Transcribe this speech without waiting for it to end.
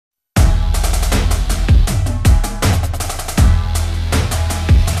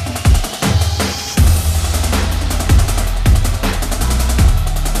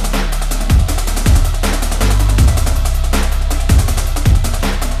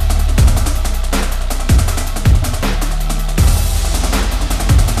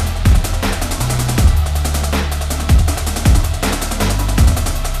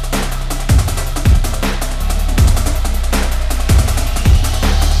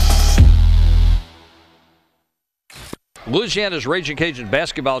Louisiana's Ragin Cajun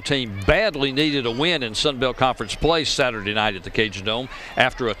basketball team badly needed a win in Sun Belt Conference play Saturday night at the Cajun Dome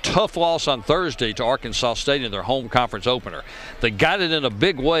after a tough loss on Thursday to Arkansas State in their home conference opener. They got it in a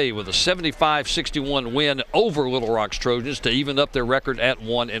big way with a 75-61 win over Little Rock's Trojans to even up their record at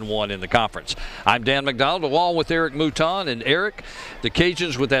 1-1 in the conference. I'm Dan McDonald along with Eric Mouton. And Eric, the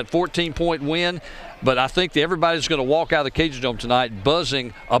Cajuns with that 14-point win, but I think that everybody's going to walk out of the Cajun Dome tonight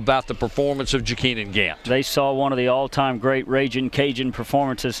buzzing about the performance of Jaqueline Gant. They saw one of the all-time great Ragin Cajun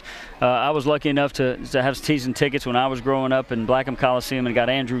performances. I was lucky enough to have season tickets when I was growing up in Blackham Coliseum and got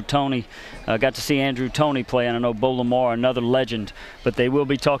to see Andrew Toney play, and I know Bo Lamar, another legend. But they will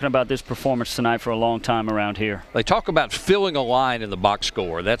be talking about this performance tonight for a long time around here. They talk about filling a line in the box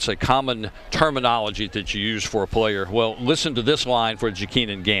score. That's a common terminology that you use for a player. Well, listen to this line for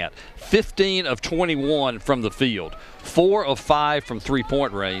Jaqueline Gant. 15 of 21 from the field, 4 of 5 from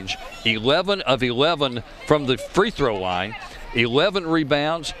three-point range, 11 of 11 from the free throw line, 11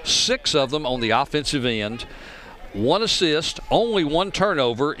 rebounds, 6 of them on the offensive end, 1 assist, only 1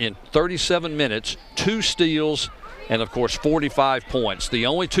 turnover in 37 minutes, 2 steals, and, of course, 45 points. The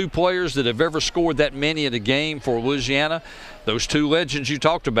only 2 players that have ever scored that many in a game for Louisiana, those 2 legends you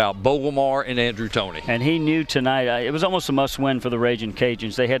talked about, Bo Lamar and Andrew Toney. And he knew tonight, it was almost a must-win for the Ragin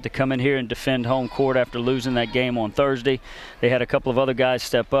Cajuns. They had to come in here and defend home court after losing that game on Thursday. They had a couple of other guys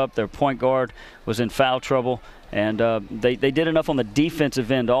step up. Their point guard was in foul trouble. And they did enough on the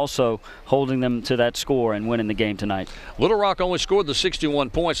defensive end also, holding them to that score and winning the game tonight. Little Rock only scored the 61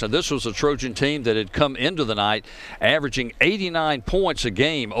 points. Now, this was a Trojan team that had come into the night averaging 89 points a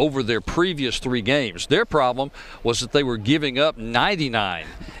game over their previous 3 games. Their problem was that they were giving up 99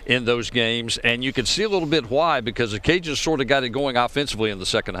 in those games, and you could see a little bit why, because the Cajuns sort of got it going offensively in the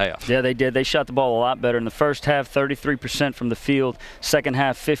second half. Yeah, they did. They shot the ball a lot better in the first half, 33% from the field, second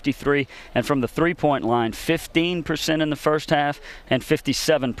half 53%, and from the three-point line 15% in the first half and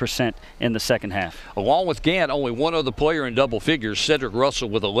 57% in the second half. Along with Gant, only one other player in double figures, Cedric Russell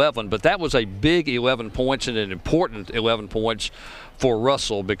with 11, but that was a big 11 points and an important 11 points for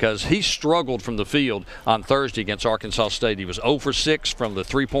Russell because he struggled from the field on Thursday against Arkansas State. He was 0 for 6 from the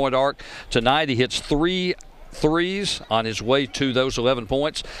three-point arc. Tonight he hits 3 threes on his way to those 11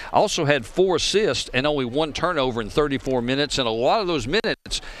 points. Also had 4 assists and only 1 turnover in 34 minutes, and a lot of those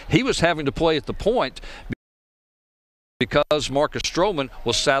minutes he was having to play at the point because Marcus Stroman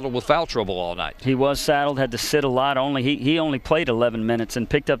was saddled with foul trouble all night. He was saddled, had to sit a lot. He only played 11 minutes and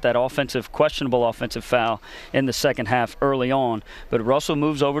picked up that questionable offensive foul in the second half early on. But Russell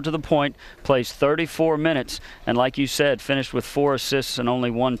moves over to the point, plays 34 minutes, and like you said, finished with 4 assists and only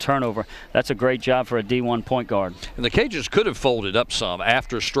 1 turnover. That's a great job for a D1 point guard. And the Cajuns could have folded up some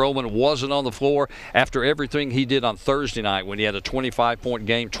after Stroman wasn't on the floor, after everything he did on Thursday night when he had a 25-point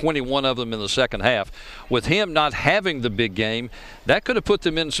game, 21 of them in the second half. With him not having the big game, that could have put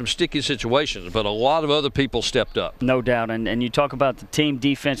them in some sticky situations, but a lot of other people stepped up. No doubt, and you talk about the team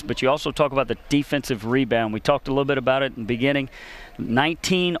defense, but you also talk about the defensive rebound. We talked a little bit about it in the beginning.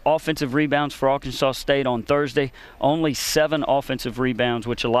 19 offensive rebounds for Arkansas State on Thursday, only 7 offensive rebounds,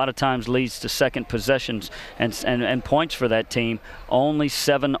 which a lot of times leads to second possessions and points for that team. Only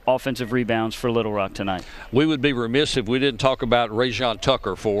 7 offensive rebounds for Little Rock tonight. We would be remiss if we didn't talk about Ragin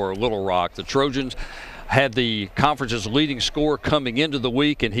Tucker for Little Rock. The Trojans had the conference's leading scorer coming into the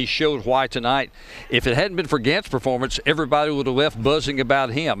week, and he showed why tonight. If it hadn't been for Gant's performance, everybody would have left buzzing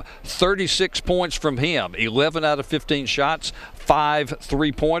about him. 36 points from him, 11 out of 15 shots, 5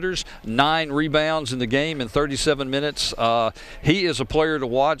 three-pointers, 9 rebounds in the game in 37 minutes. He is a player to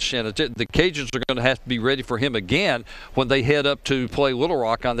watch, and the Cajuns are going to have to be ready for him again when they head up to play Little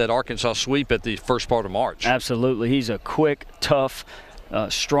Rock on that Arkansas sweep at the first part of March. Absolutely. He's a quick, tough,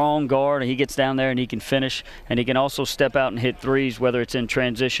 strong guard, and he gets down there and he can finish, and he can also step out and hit threes, whether it's in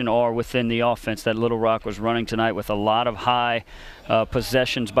transition or within the offense that Little Rock was running tonight with a lot of high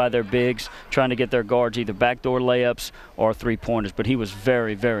possessions by their bigs, trying to get their guards either backdoor layups or three-pointers. But he was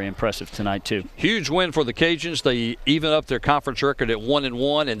very, very impressive tonight too. Huge win for the Cajuns. They even up their conference record at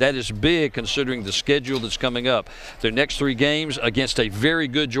 1-1, and that is big considering the schedule that's coming up. Their next 3 games against a very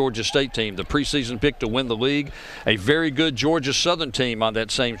good Georgia State team, the preseason pick to win the league, a very good Georgia Southern team on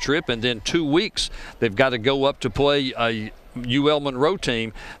that same trip, and then 2 weeks they've got to go up to play a UL Monroe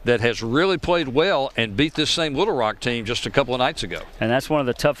team that has really played well and beat this same Little Rock team just a couple of nights ago. And that's one of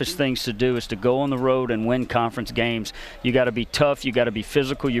the toughest things to do, is to go on the road and win conference games. You got to be tough, you got to be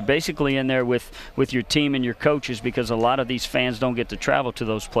physical. You're basically in there with your team and your coaches, because a lot of these fans don't get to travel to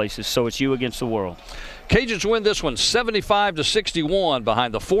those places, so it's you against the world. Cajuns win this one 75-61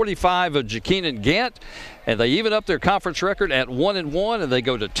 behind the 45 of Jaqueline Gant, and they even up their conference record at 1-1, and they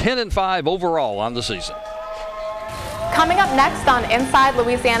go to 10-5 overall on the season. Coming up next on Inside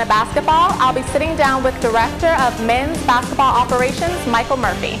Louisiana Basketball, I'll be sitting down with Director of Men's Basketball Operations, Michael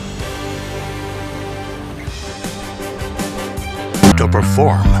Murphy. To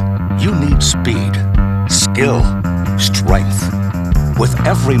perform, you need speed, skill, strength. With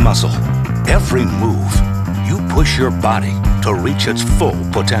every muscle, every move, you push your body to reach its full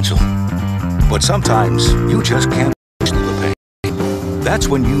potential. But sometimes you just can't push through the pain. That's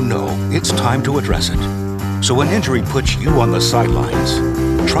when you know it's time to address it. So when injury puts you on the sidelines,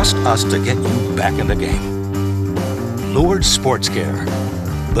 trust us to get you back in the game. Lourdes Sports Care,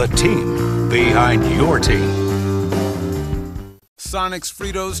 the team behind your team. Sonic's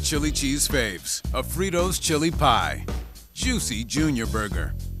Fritos Chili Cheese Faves, a Fritos chili pie, juicy Junior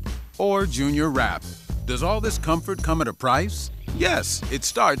Burger, or Junior Wrap. Does all this comfort come at a price? Yes, it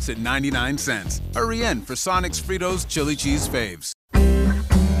starts at 99 cents. Hurry in for Sonic's Fritos Chili Cheese Faves.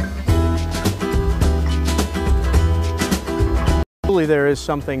 There is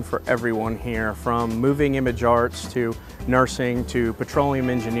something for everyone here, from moving image arts to nursing to petroleum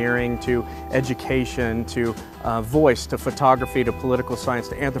engineering to education to voice to photography to political science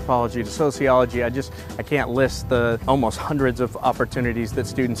to anthropology to sociology. I can't list the almost hundreds of opportunities that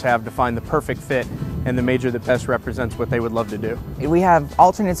students have to find the perfect fit and the major that best represents what they would love to do. We have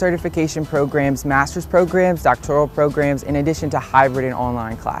alternate certification programs, master's programs, doctoral programs, in addition to hybrid and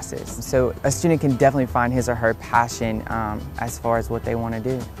online classes. So a student can definitely find his or her passion as far as what they want to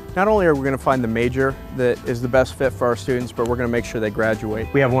do. Not only are we going to find the major that is the best fit for our students, but we're going to make sure they graduate.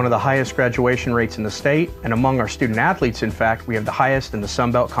 We have one of the highest graduation rates in the state, and among our student athletes, in fact, we have the highest in the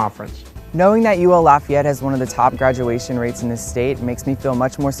Sun Belt Conference. Knowing that UL Lafayette has one of the top graduation rates in the state makes me feel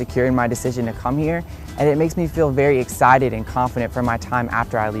much more secure in my decision to come here, and it makes me feel very excited and confident for my time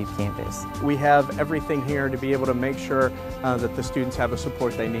after I leave campus. We have everything here to be able to make sure that the students have the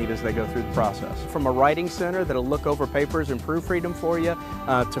support they need as they go through the process. From a writing center that'll look over papers and proofread them for you,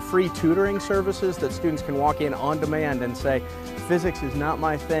 to free tutoring services that students can walk in on demand and say, physics is not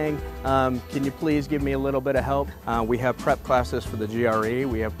my thing, can you please give me a little bit of help? We have prep classes for the GRE,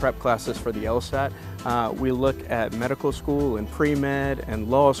 we have prep classes for the LSAT. We look at medical school and pre-med and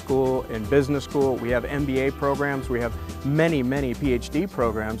law school and business school. We have MBA programs. We have many, many PhD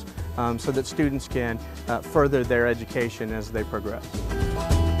programs so that students can further their education as they progress.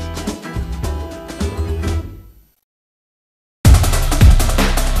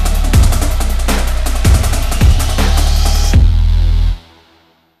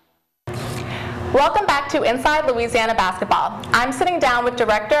 Welcome back to Inside Louisiana Basketball. I'm sitting down with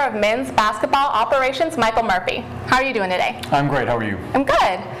Director of Men's Basketball Operations, Michael Murphy. How are you doing today? I'm great. How are you? I'm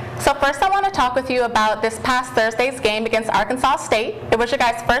good. So first I want to talk with you about this past Thursday's game against Arkansas State. It was your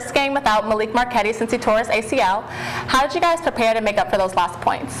guys' first game without Malik Marquetti since he tore his ACL. How did you guys prepare to make up for those lost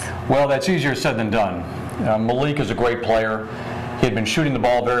points? Well, that's easier said than done. Malik is a great player. He had been shooting the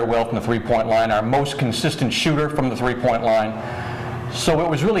ball very well from the three-point line, our most consistent shooter from the three-point line. So it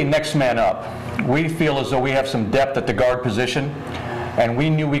was really next man up. We feel as though we have some depth at the guard position, and we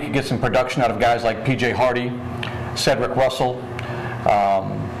knew we could get some production out of guys like P.J. Hardy, Cedric Russell,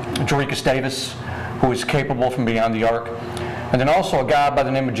 Jorikas Davis, who is capable from beyond the arc. And then also a guy by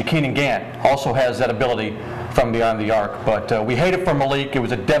the name of Ja'Keenan Gant also has that ability from beyond the arc. But we hate it for Malik. It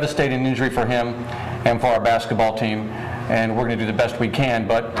was a devastating injury for him and for our basketball team, and we're going to do the best we can.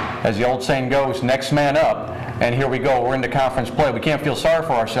 But as the old saying goes, next man up. And here we go. We're into conference play. We can't feel sorry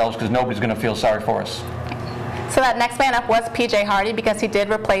for ourselves because nobody's going to feel sorry for us. So that next man up was P.J. Hardy because he did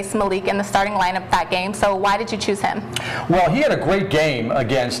replace Malik in the starting lineup that game. So why did you choose him? Well, he had a great game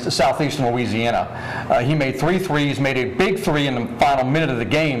against Southeastern Louisiana. He made 3 threes, made a big 3 in the final minute of the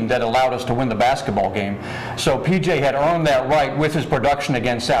game that allowed us to win the basketball game. So P.J. had earned that right with his production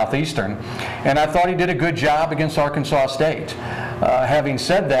against Southeastern. And I thought he did a good job against Arkansas State. Having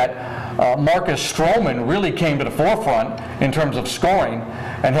said that, Marcus Stroman really came to the forefront in terms of scoring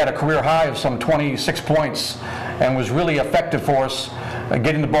and had a career high of some 26 points and was really effective for us,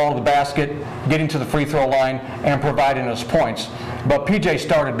 getting the ball to the basket, getting to the free throw line, and providing us points. But PJ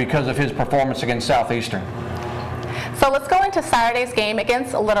started because of his performance against Southeastern. So let's go into Saturday's game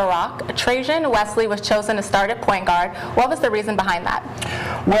against Little Rock. Trajan Wesley was chosen to start at point guard. What was the reason behind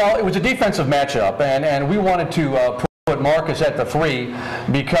that? Well, it was a defensive matchup, and we wanted to put Marcus at the 3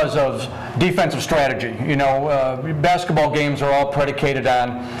 because of defensive strategy. You know, basketball games are all predicated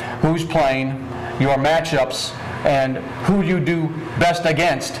on who's playing, your matchups, and who you do best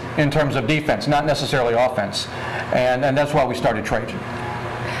against in terms of defense, not necessarily offense. And that's why we started Trajan.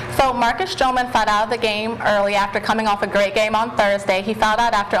 So Marcus Stroman fouled out of the game early after coming off a great game on Thursday. He fouled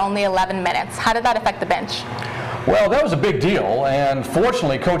out after only 11 minutes. How did that affect the bench? Well, that was a big deal, and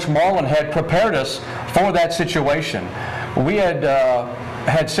fortunately, Coach Marlin had prepared us for that situation. We had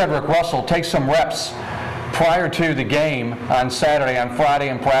had Cedric Russell take some reps prior to the game on Saturday, on Friday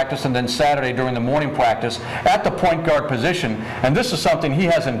in practice, and then Saturday during the morning practice at the point guard position. And this is something he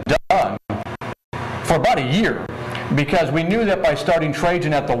hasn't done for about a year, because we knew that by starting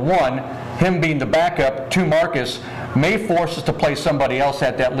Trajan at the 1, him being the backup to Marcus, may force us to play somebody else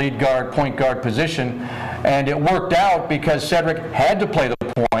at that lead guard, point guard position. And it worked out because Cedric had to play the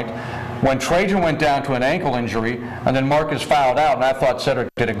point when Trajan went down to an ankle injury, and then Marcus fouled out, and I thought Cedric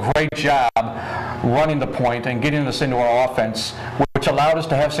did a great job running the point and getting us into our offense, which allowed us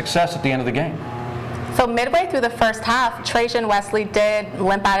to have success at the end of the game. So midway through the first half, Trajan Wesley did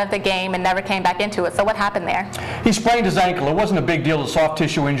limp out of the game and never came back into it. So what happened there? He sprained his ankle. It wasn't a big deal, a soft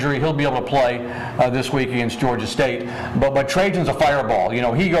tissue injury. He'll be able to play this week against Georgia State. But Trajan's a fireball. You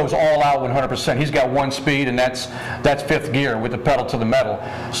know, he goes all out 100%. He's got one speed, and that's fifth gear with the pedal to the metal.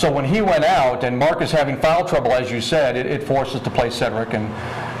 So when he went out, and Marcus having foul trouble, as you said, it forced us to play Cedric,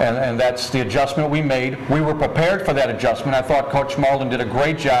 and that's the adjustment we made. We were prepared for that adjustment. I thought Coach Marlin did a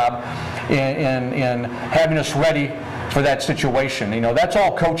great job in having us ready for that situation. You know, that's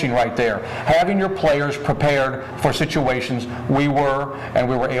all coaching right there. Having your players prepared for situations. We were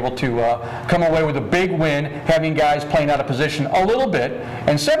able to come away with a big win, having guys playing out of position a little bit.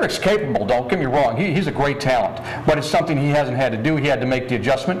 And Cedric's capable, don't get me wrong. He's a great talent. But it's something he hasn't had to do. He had to make the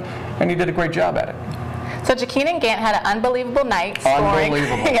adjustment, and he did a great job at it. So Ja'Keenan Gant had an unbelievable night,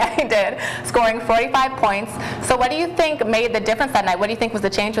 Unbelievable. Yeah, he did, scoring 45 points. So what do you think made the difference that night? What do you think was the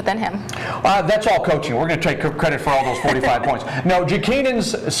change within him? That's all coaching. We're going to take credit for all those 45 points. No,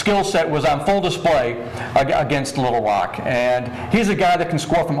 Ja'Keenan's skill set was on full display against Little Rock, and he's a guy that can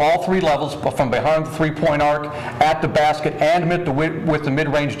score from all three levels, from behind the three-point arc, at the basket, and with the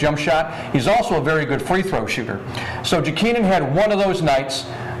mid-range jump shot. He's also a very good free throw shooter. So Ja'Keenan had one of those nights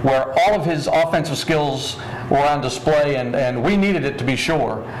where all of his offensive skills were on display, and we needed it, to be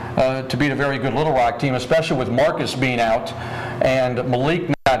sure, to beat a very good Little Rock team, especially with Marcus being out and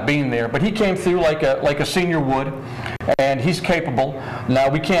Malik not being there. But he came through like a senior would, and he's capable. Now,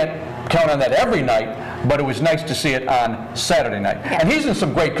 we can't count on that every night, but it was nice to see it on Saturday night. Yeah. And he's in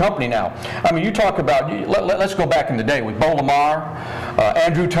some great company now. I mean, you talk about, let's go back in the day with Bo Lamar,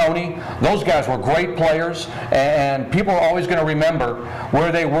 Andrew Toney. Those guys were great players, and people are always going to remember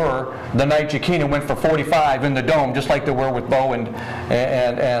where they were the night Ja'Keenan went for 45 in the Dome, just like they were with Bo and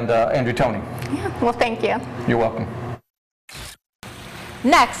Andrew Toney. Yeah, well, thank you. You're welcome.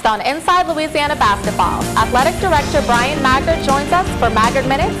 Next on Inside Louisiana Basketball, Athletic Director Brian Maggard joins us for Maggard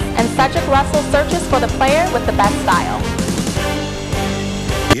Minutes, and Cedric Russell searches for the player with the best style.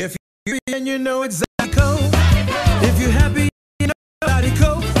 If you're and you know it's Zydeco. If you're happy, you know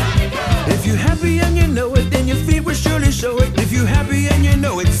Zydeco. If you're happy and you know it, then your feet will surely show it. If you're happy and you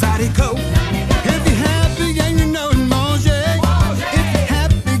know it's Zydeco. If you're happy and you know it, Mange. If you're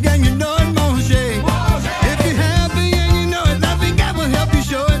happy and you know it, Mange. If you're happy and you know it, I think I will help you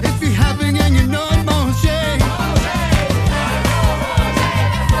show it. If you're happy and you know it, Mange.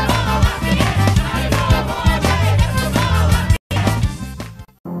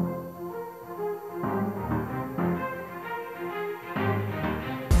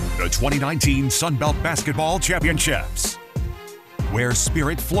 The 2019 Sun Belt Basketball Championships, where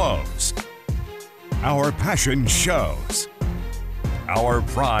spirit flows, our passion shows, our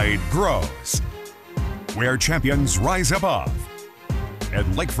pride grows, where champions rise above. At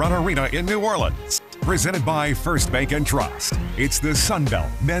Lakefront Arena in New Orleans, presented by First Bank and Trust, it's the Sun Belt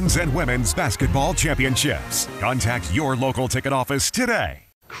Men's and Women's Basketball Championships. Contact your local ticket office today.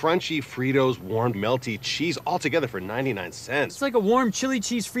 Crunchy Fritos, warm, melty cheese, all together for 99 cents. It's like a warm chili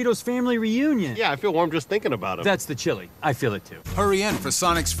cheese Fritos family reunion. Yeah, I feel warm just thinking about it. That's the chili. I feel it too. Hurry in for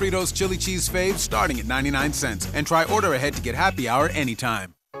Sonic's Fritos Chili Cheese Faves starting at 99 cents and try order ahead to get happy hour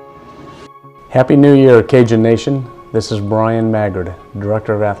anytime. Happy New Year, Cajun Nation. This is Brian Maggard,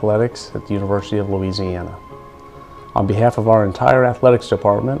 Director of Athletics at the University of Louisiana. On behalf of our entire athletics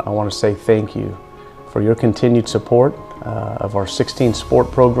department, I want to say thank you for your continued support of our 16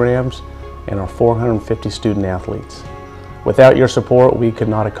 sport programs and our 450 student athletes. Without your support, we could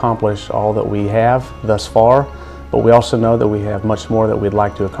not accomplish all that we have thus far, but we also know that we have much more that we'd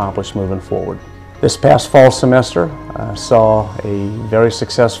like to accomplish moving forward. This past fall semester saw a very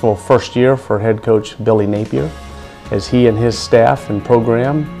successful first year for head coach Billy Napier, as he and his staff and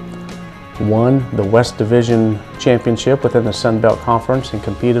program won the West Division Championship within the Sun Belt Conference and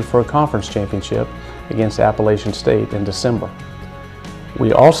competed for a conference championship against Appalachian State in December.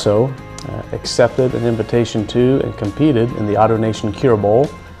 We also accepted an invitation to and competed in the Cajun Nation Cure Bowl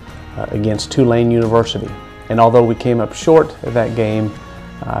against Tulane University. And although we came up short of that game,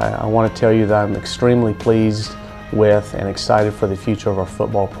 I want to tell you that I'm extremely pleased with and excited for the future of our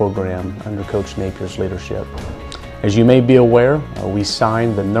football program under Coach Napier's leadership. As you may be aware, we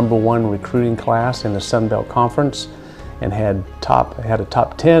signed the #1 recruiting class in the Sun Belt Conference and had a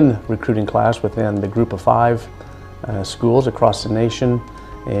top 10 recruiting class within the group of 5 schools across the nation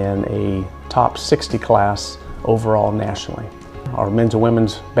and a top 60 class overall nationally. Our men's and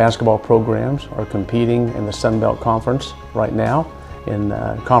women's basketball programs are competing in the Sun Belt Conference right now in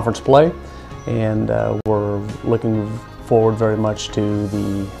conference play, and we're looking forward very much to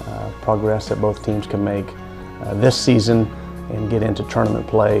the progress that both teams can make this season and get into tournament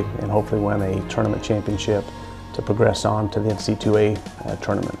play and hopefully win a tournament championship to progress on to the NC2A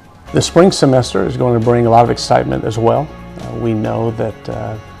tournament. The spring semester is going to bring a lot of excitement as well. We know that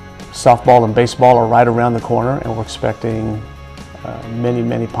softball and baseball are right around the corner, and we're expecting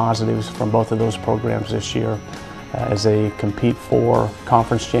many positives from both of those programs this year as they compete for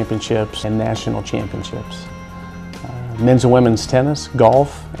conference championships and national championships. Men's and women's tennis,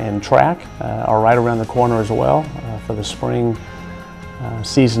 golf, and track are right around the corner as well for the spring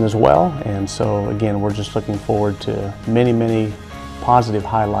season as well. And so again, we're just looking forward to many positive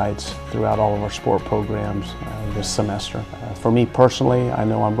highlights throughout all of our sport programs this semester. For me personally, I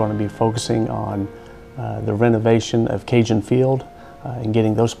know I'm going to be focusing on the renovation of Cajun Field and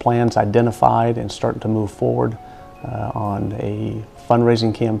getting those plans identified and starting to move forward on a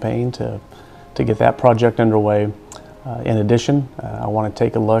fundraising campaign to get that project underway. In addition, I want to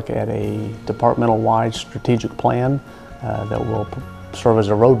take a look at a departmental-wide strategic plan that will serve as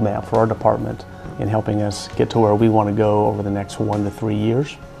a roadmap for our department in helping us get to where we want to go over the next 1 to 3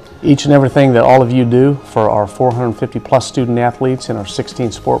 years. Each and everything that all of you do for our 450 plus student athletes in our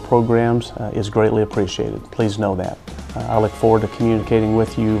 16 sport programs is greatly appreciated. Please know that. I look forward to communicating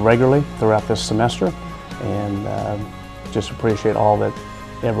with you regularly throughout this semester, and just appreciate all that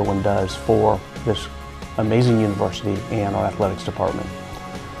everyone does for this amazing university and our athletics department.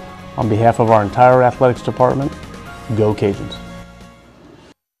 On behalf of our entire athletics department, go Cajuns.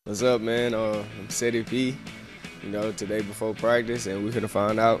 What's up, man? I'm Ceddy P. You know, today before practice, and we're gonna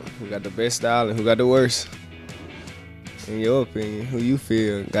find out who got the best style and who got the worst. In your opinion, who you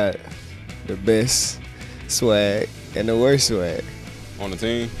feel got the best swag and the worst swag? On the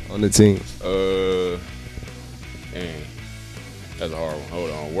team? On the team. Man, that's a hard one.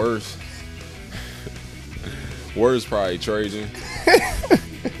 Hold on. Worst? Worst probably Trajan.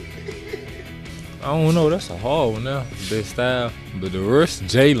 I don't know. That's a hard one now. Best style. But the worst,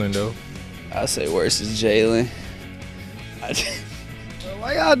 Jalen, though. I say worst is Jalen.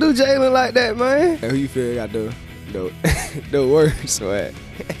 Why y'all do Jalen like that, man? Who you feel got the worst swag?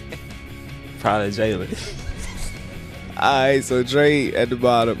 Probably Jalen. All right, so Trey at the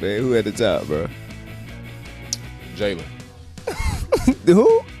bottom, man. Who at the top, bro? Jalen.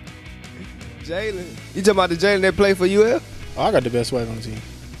 Who? Jalen. You talking about the Jalen that played for UF? Oh, I got the best swag on the team.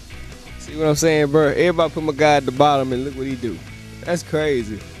 See what I'm saying, bro? Everybody put my guy at the bottom and look what he do. That's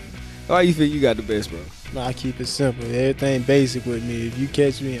crazy. Why you feel you got the best, bro? No, I keep it simple. Everything basic with me. If you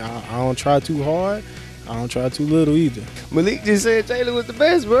catch me, I don't try too hard. I don't try too little either. Malik just said Jalen was the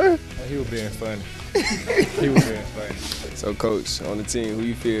best, bro. He was being funny. He was being funny. So, Coach, on the team, who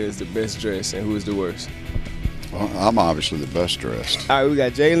you feel is the best dressed and who is the worst? Well, I'm obviously the best dressed. All right, we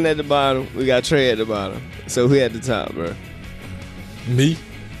got Jalen at the bottom. We got Trey at the bottom. So, who at the top, bro? Me.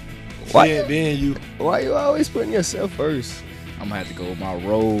 Why? Then you. Why you always putting yourself first? I'm going to have to go with my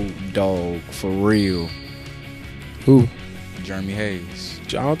road dog for real. Who? Jeremy Hayes.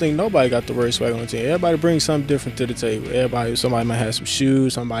 I don't think nobody got the worst swag on the team. Everybody brings something different to the table. Somebody might have some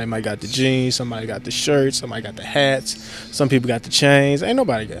shoes, somebody might got the jeans, somebody got the shirts, somebody got the hats, some people got the chains.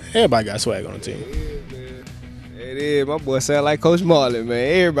 Everybody got swag on the team. It is. My boy sound like Coach Marlin,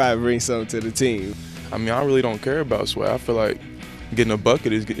 man. Everybody brings something to the team. I mean, I really don't care about swag. I feel like getting a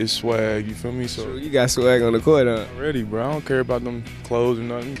bucket is swag, you feel me? So you got swag on the court, huh? Already, bro. I don't care about them clothes or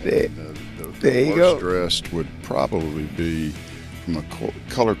nothing. There you go. go. Dressed would probably be, from a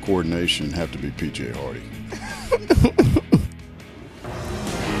color coordination, have to be PJ Hardy.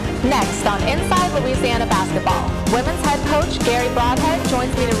 Next on Inside Louisiana Basketball, women's head coach Garry Brodhead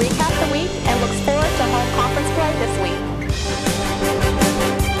joins me to recap the week and looks forward to home conference play this week.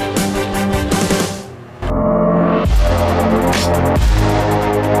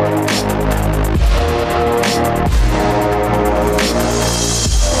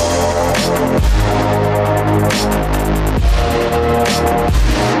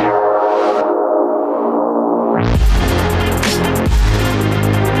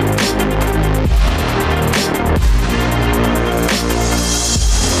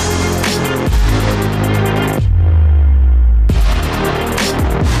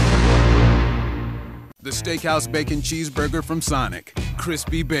 The Steakhouse Bacon Cheeseburger from Sonic.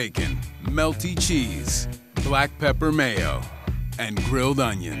 Crispy bacon, melty cheese, black pepper mayo, and grilled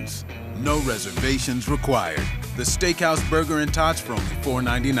onions. No reservations required. The Steakhouse Burger and Tots for only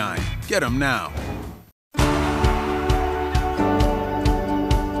 $4.99. Get them now.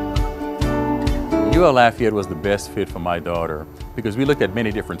 UL Lafayette was the best fit for my daughter because we looked at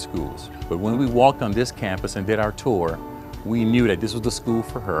many different schools. But when we walked on this campus and did our tour, we knew that this was the school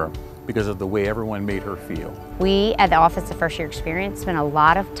for her because of the way everyone made her feel. We at the Office of First Year Experience spent a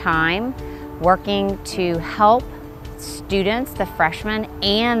lot of time working to help students, the freshmen,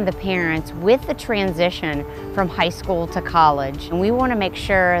 and the parents with the transition from high school to college. And we want to make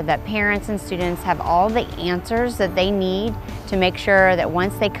sure that parents and students have all the answers that they need to make sure that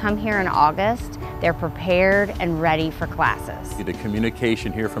once they come here in August, they're prepared and ready for classes. The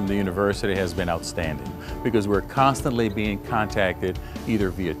communication here from the university has been outstanding because we're constantly being contacted either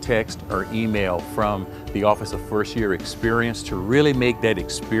via text or email from the Office of First Year Experience to really make that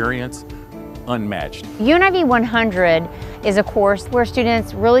experience unmatched. UNIV 100 is a course where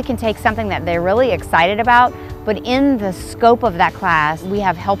students really can take something that they're really excited about, but in the scope of that class, we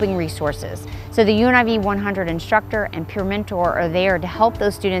have helping resources. So the UNIV 100 instructor and peer mentor are there to help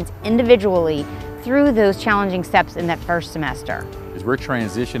those students individually through those challenging steps in that first semester. As we're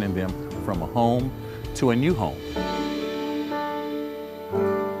transitioning them from a home to a new home.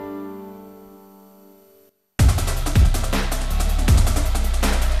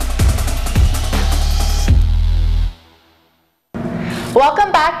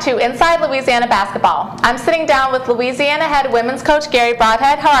 Welcome back to Inside Louisiana Basketball. I'm sitting down with Louisiana head women's coach Garry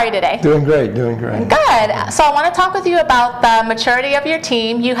Brodhead. How are you today? Doing great, doing great. Good. So I want to talk with you about the maturity of your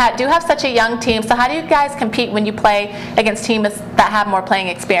team. You do have such a young team, so how do you guys compete when you play against teams that have more playing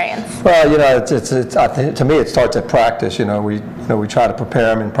experience? Well, you know, I think, to me, it starts at practice. You know, we try to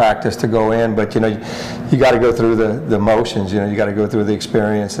prepare them in practice to go in, but you know, you got to go through the motions. You know, you got to go through the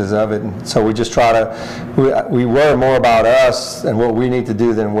experiences of it, and so we just try to. We worry more about us and what we need to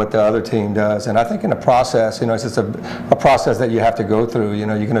do than what the other team does. And I think in the process, you know, it's just a process that you have to go through. You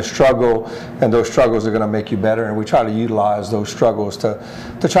know, you're going to struggle, and those struggles are going to make you better. And we try to utilize those struggles to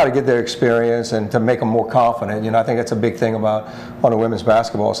try to get their experience and to make them more confident. You know, I think that's a big thing about on the women's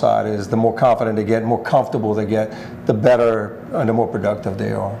basketball side is the more confident they get, more comfortable they get, the better and the more productive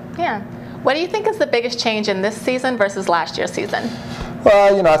they are. Yeah. What do you think is the biggest change in this season versus last year's season?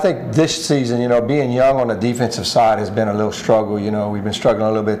 Well, you know, I think this season, you know, being young on the defensive side has been a little struggle. You know, we've been struggling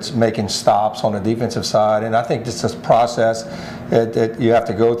a little bit making stops on the defensive side, and I think this is a process that you have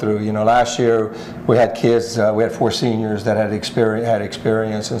to go through. You know, last year we had kids, we had 4 seniors that had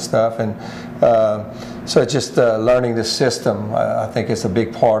experience and stuff, and so just learning the system, I think it's a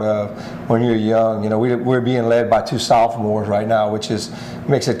big part of when you're young. You know, we're being led by 2 sophomores right now, which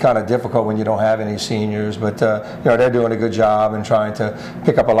makes it kind of difficult when you don't have any seniors. But you know, they're doing a good job and trying to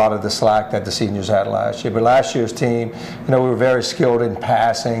pick up a lot of the slack that the seniors had last year. But last year's team, you know, we were very skilled in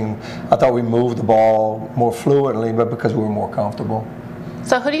passing. I thought we moved the ball more fluently, but because we were more comfortable.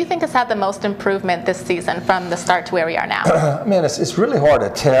 So who do you think has had the most improvement this season from the start to where we are now? Man, it's really hard to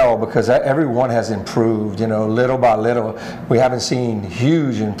tell because everyone has improved, you know, little by little. We haven't seen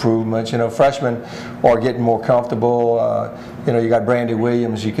huge improvements. You know, freshmen are getting more comfortable. You know, you got Brandy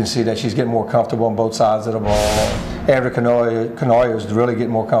Williams, you can see that she's getting more comfortable on both sides of the ball. Andrew Canoia is really getting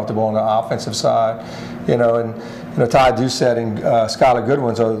more comfortable on the offensive side. You know, and you know, Ty Doucette and Skylar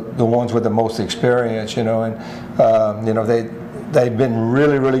Goodwins are the ones with the most experience, you know, and you know, they've been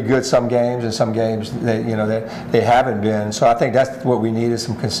really, really good some games, and some games they haven't been. So I think that's what we need is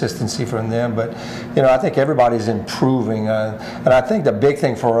some consistency from them. But you know, I think everybody's improving, and I think the big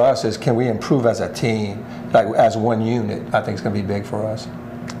thing for us is can we improve as a team, like as one unit. I think it's going to be big for us.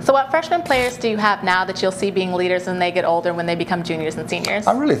 So what freshman players do you have now that you'll see being leaders when they get older, when they become juniors and seniors?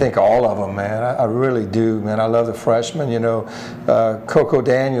 I really think all of them, man. I really do, man. I love the freshmen. You know, Coco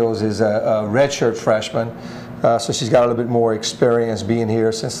Daniels is a redshirt freshman. So she's got a little bit more experience being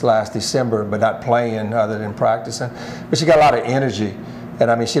here since last December, but not playing other than practicing. But she got a lot of energy, and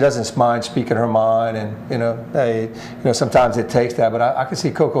I mean, she doesn't mind speaking her mind, and you know, sometimes it takes that. But I can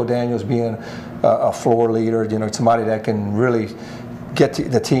see Coco Daniels being a floor leader. You know, somebody that can really get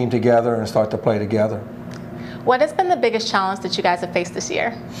the team together and start to play together. What has been the biggest challenge that you guys have faced this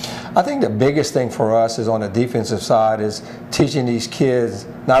year? I think the biggest thing for us is on the defensive side is teaching these kids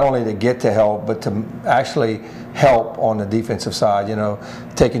not only to get to help, but to actually help on the defensive side. You know,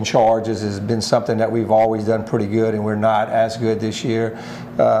 taking charges has been something that we've always done pretty good, and we're not as good this year.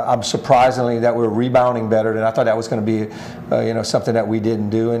 I'm surprisingly that we're rebounding better than I thought that was going to be, you know, something that we didn't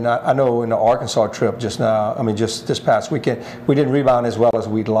do. And I know in the Arkansas trip just now, I mean, just this past weekend, we didn't rebound as well as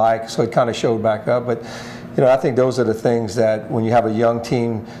we'd like, so it kind of showed back up. But you know, I think those are the things that when you have a young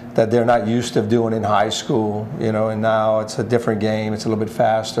team that they're not used to doing in high school, you know, and now it's a different game, it's a little bit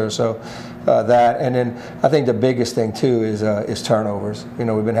faster. So that, and then I think the biggest thing too is turnovers. You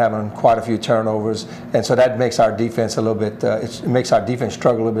know, we've been having quite a few turnovers, and so that makes our defense a little bit, it makes our defense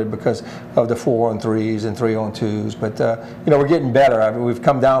struggle a little bit because of the 4-on-3s and 3-on-2s. But you know, we're getting better. I mean, we've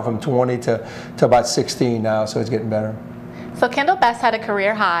come down from 20 to about 16 now, so it's getting better. So Kendall Best had a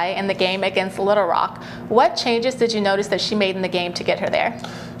career high in the game against Little Rock. What changes did you notice that she made in the game to get her there?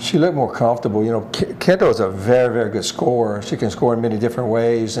 She looked more comfortable. You know, Kendall is a very, very good scorer. She can score in many different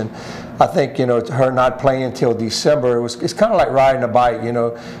ways, and I think, you know, her not playing until December, it's kind of like riding a bike. You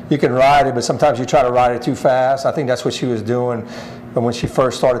know, you can ride it, but sometimes you try to ride it too fast. I think that's what she was doing. And when she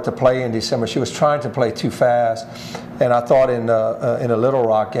first started to play in December, she was trying to play too fast. And I thought in a Little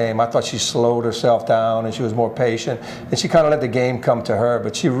Rock game, I thought she slowed herself down and she was more patient. And she kind of let the game come to her,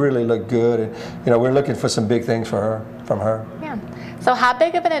 but she really looked good. And, you know, we're looking for some big things for her, from her. Yeah. So how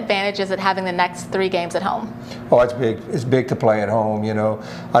big of an advantage is it having the next 3 games at home? Oh, it's big. It's big to play at home, you know.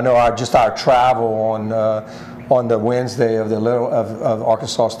 I know our travel on the Wednesday of of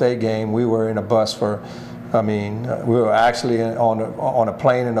Arkansas State game, we were in a bus for, I mean, we were actually on a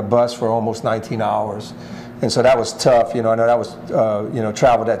plane and a bus for almost 19 hours. And so that was tough, you know. I know that was, you know,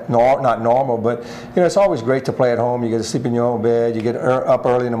 travel that's not normal, but, you know, it's always great to play at home. You get to sleep in your own bed. You get up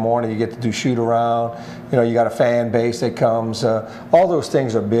early in the morning. You get to do shoot around. You know, you got a fan base that comes. All those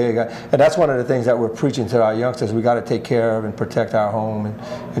things are big. And that's one of the things that we're preaching to our youngsters. We got to take care of and protect our home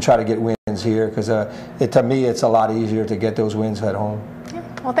and try to get wins here, because to me, it's a lot easier to get those wins at home. Yeah.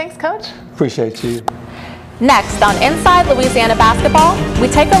 Well, thanks, Coach. Appreciate you. Next on Inside Louisiana Basketball, we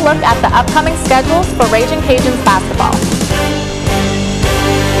take a look at the upcoming schedules for Ragin Cajuns basketball.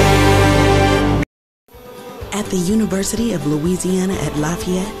 At the University of Louisiana at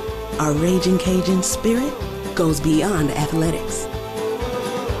Lafayette, our Ragin Cajun spirit goes beyond athletics.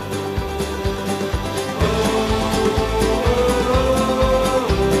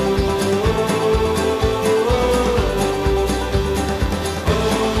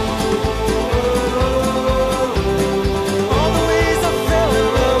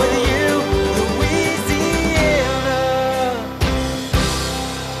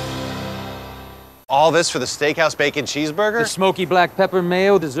 All this for the steakhouse bacon cheeseburger? The smoky black pepper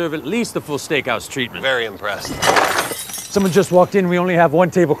mayo deserve at least the full steakhouse treatment. Very impressed. Someone just walked in. We only have 1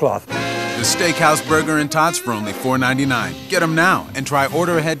 tablecloth. The Steakhouse Burger and Tots for only $4.99. Get them now and try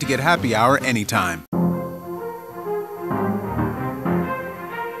order ahead to get happy hour anytime.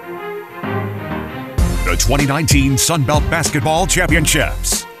 The 2019 Sun Belt Basketball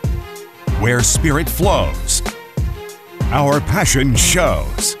Championships, where spirit flows, our passion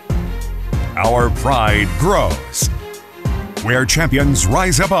shows, our pride grows, where champions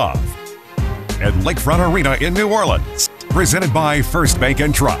rise above. At Lakefront Arena in New Orleans, presented by First Bank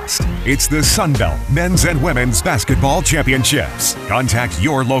and Trust, it's the Sun Belt Men's and Women's Basketball Championships. Contact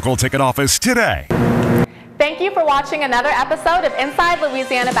your local ticket office today. Thank you for watching another episode of Inside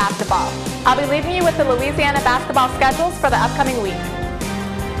Louisiana Basketball. I'll be leaving you with the Louisiana basketball schedules for the upcoming week.